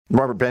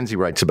Robert Benzie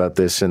writes about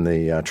this in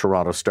the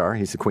Toronto Star.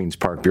 He's the Queen's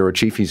Park Bureau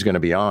Chief. He's going to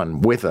be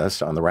on with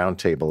us on the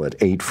roundtable at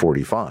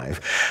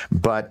 8:45.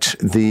 But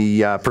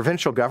the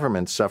provincial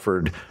government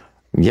suffered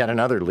yet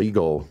another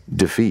legal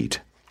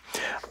defeat.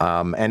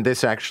 And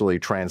this actually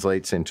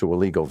translates into a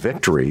legal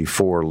victory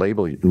for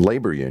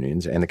labor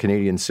unions and the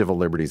Canadian Civil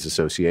Liberties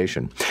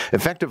Association.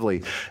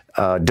 Effectively,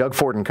 Doug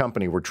Ford and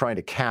Company were trying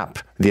to cap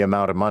the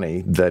amount of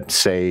money that,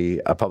 say,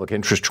 a public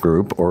interest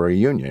group or a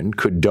union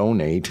could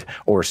donate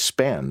or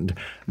spend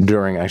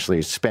during,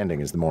 actually spending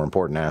is the more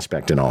important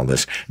aspect in all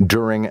this,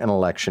 during an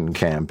election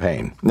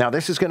campaign. Now,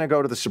 this is going to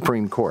go to the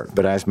Supreme Court,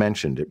 but as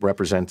mentioned, it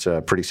represents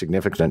a pretty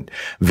significant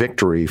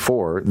victory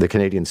for the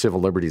Canadian Civil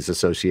Liberties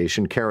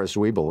Association. Cara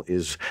Zwibel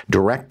is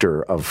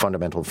Director of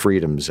Fundamental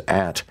Freedoms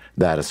at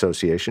that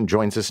association,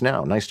 joins us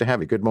now. Nice to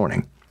have you. Good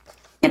morning.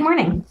 Good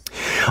morning.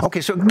 Okay,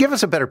 so give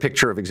us a better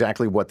picture of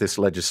exactly what this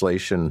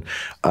legislation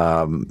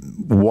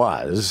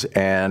was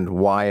and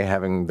why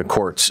having the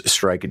courts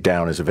strike it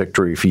down is a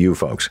victory for you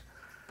folks.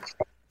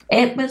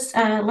 It was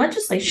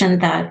legislation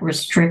that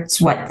restricts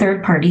what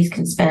third parties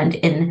can spend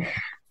in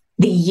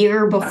the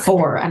year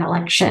before an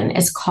election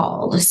is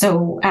called.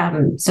 So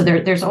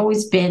there's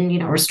always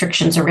been,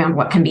 restrictions around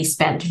what can be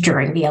spent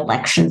during the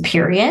election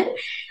period.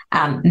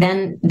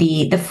 Then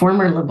the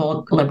former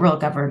liberal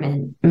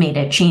government made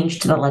a change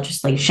to the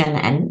legislation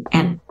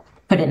and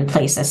put in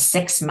place a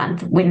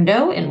 6-month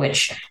window in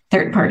which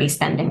third-party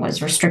spending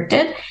was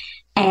restricted.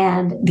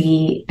 And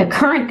the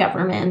current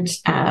government,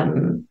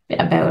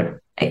 about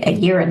a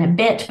year and a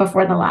bit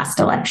before the last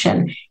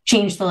election,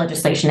 changed the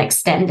legislation,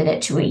 extended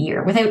it to a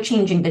year without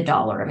changing the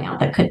dollar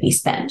amount that could be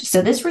spent.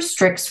 So this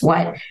restricts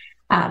what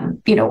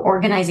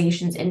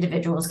organizations,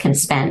 individuals can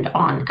spend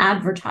on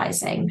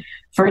advertising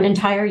for an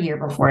entire year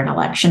before an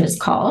election is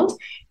called.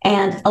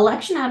 And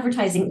election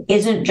advertising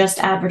isn't just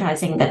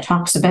advertising that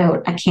talks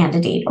about a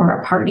candidate or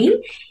a party.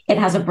 It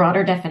has a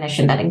broader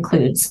definition that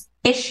includes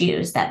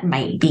issues that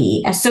might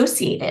be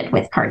associated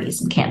with parties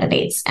and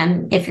candidates.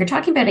 And if you're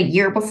talking about a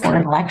year before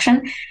an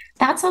election,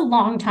 that's a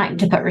long time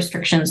to put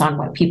restrictions on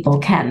what people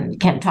can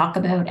talk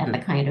about and the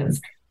kind of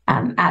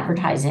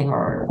advertising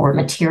or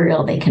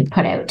material they can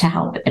put out to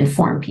help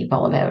inform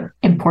people about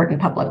important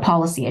public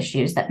policy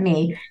issues that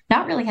may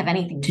not really have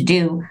anything to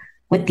do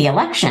with the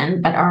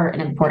election, but are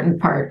an important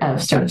part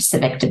of sort of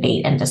civic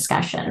debate and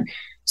discussion.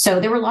 So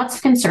there were lots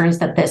of concerns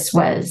that this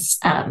was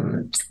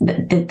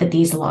that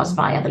these laws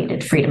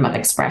violated freedom of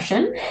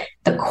expression.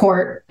 The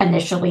court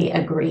initially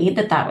agreed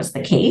that that was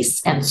the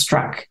case and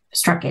struck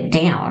it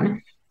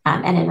down.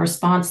 And in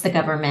response, the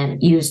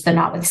government used the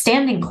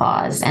notwithstanding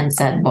clause and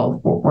said, well,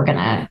 we're going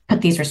to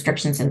put these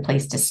restrictions in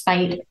place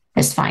despite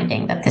this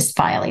finding that this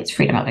violates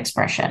freedom of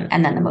expression.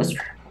 And then the most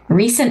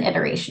recent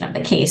iteration of the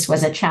case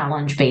was a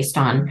challenge based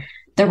on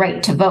the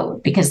right to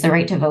vote, because the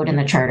right to vote in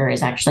the Charter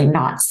is actually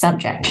not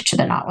subject to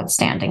the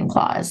notwithstanding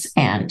clause.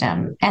 And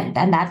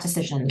that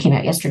decision came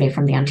out yesterday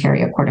from the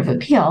Ontario Court of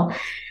Appeal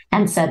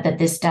and said that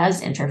this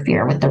does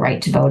interfere with the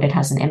right to vote. It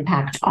has an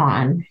impact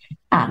on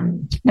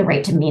the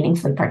right to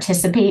meaningfully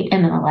participate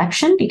in an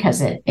election because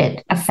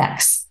it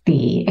affects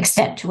the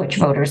extent to which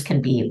voters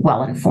can be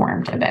well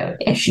informed about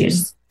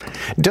issues.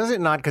 Does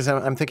it not, because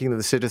I'm thinking of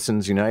the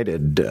Citizens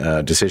United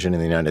decision in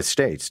the United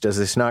States, does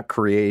this not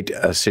create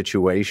a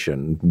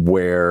situation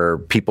where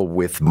people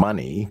with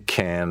money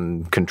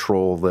can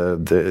control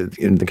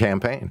the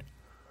campaign?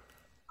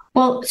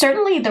 Well,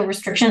 certainly the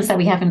restrictions that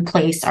we have in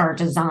place are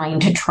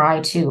designed to try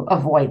to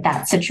avoid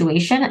that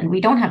situation. And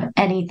we don't have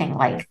anything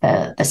like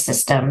the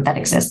system that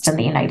exists in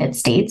the United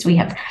States. We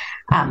have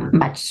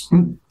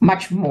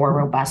much more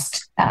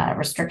robust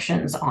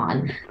restrictions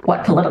on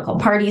what political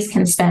parties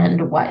can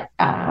spend, what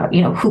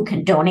who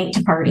can donate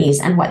to parties,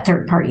 and what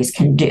third parties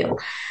can do.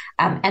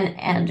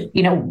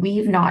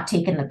 We've not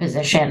taken the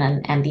position,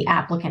 and the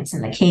applicants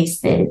in the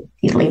case, the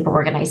labor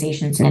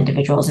organizations and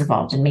individuals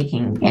involved in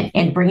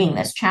bringing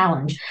this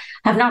challenge,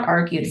 have not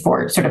argued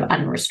for sort of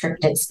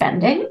unrestricted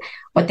spending.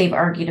 What they've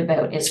argued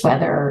about is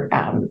whether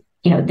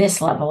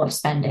this level of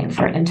spending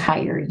for an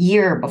entire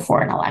year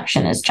before an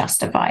election is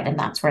justified, and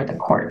that's where the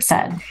court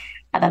said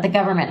that the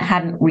government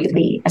hadn't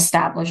really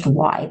established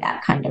why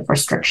that kind of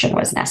restriction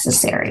was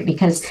necessary,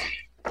 because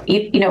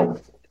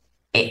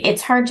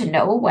it's hard to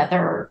know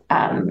whether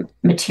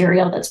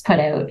material that's put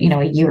out,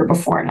 a year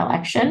before an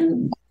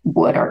election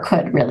would or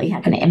could really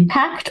have an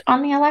impact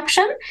on the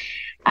election.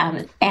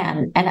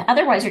 And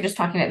otherwise, you're just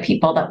talking about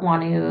people that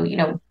want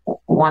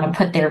to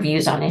put their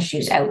views on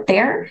issues out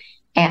there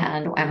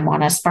and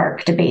want to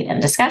spark debate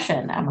and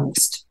discussion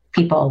amongst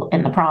people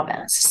in the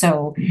province.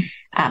 So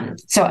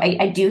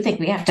I do think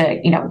we have to,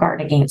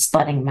 guard against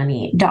letting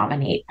money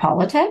dominate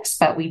politics,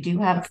 but we do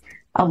have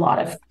a lot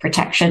of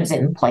protections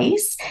in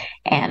place.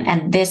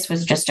 And this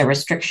was just a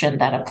restriction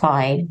that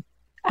applied,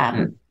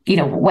 when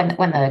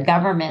the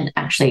government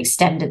actually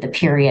extended the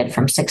period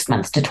from 6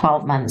 months to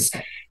 12 months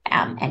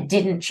and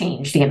didn't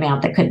change the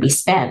amount that could be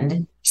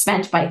spent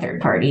by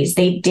third parties.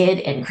 They did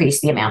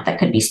increase the amount that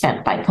could be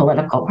spent by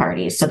political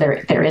parties. So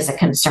there is a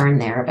concern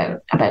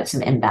there about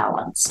some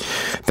imbalance.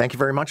 Thank you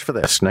very much for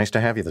this. Nice to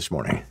have you this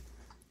morning.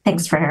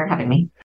 Thanks for having me.